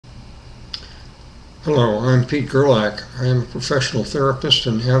Hello, I'm Pete Gerlach. I am a professional therapist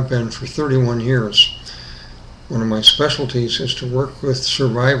and have been for 31 years. One of my specialties is to work with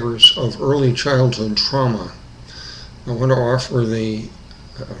survivors of early childhood trauma. I want to offer the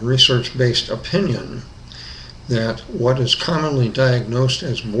research-based opinion that what is commonly diagnosed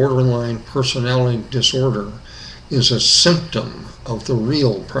as borderline personality disorder is a symptom of the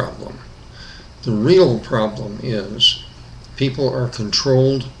real problem. The real problem is people are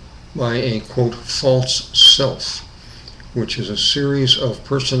controlled by a, quote, false self, which is a series of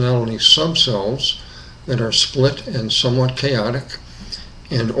personality subselves that are split and somewhat chaotic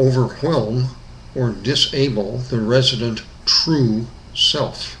and overwhelm or disable the resident true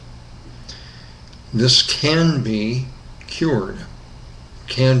self. This can be cured,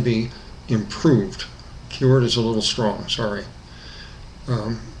 can be improved. Cured is a little strong, sorry.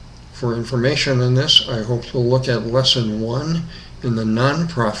 For information on this, I hope you'll look at Lesson 1 in the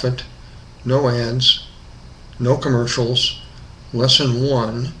nonprofit, no ads, no commercials, Lesson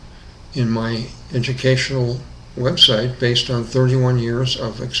 1 in my educational website based on 31 years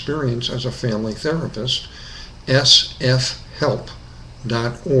of experience as a family therapist, sfhelp.org,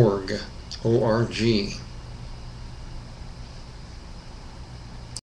 O-R-G.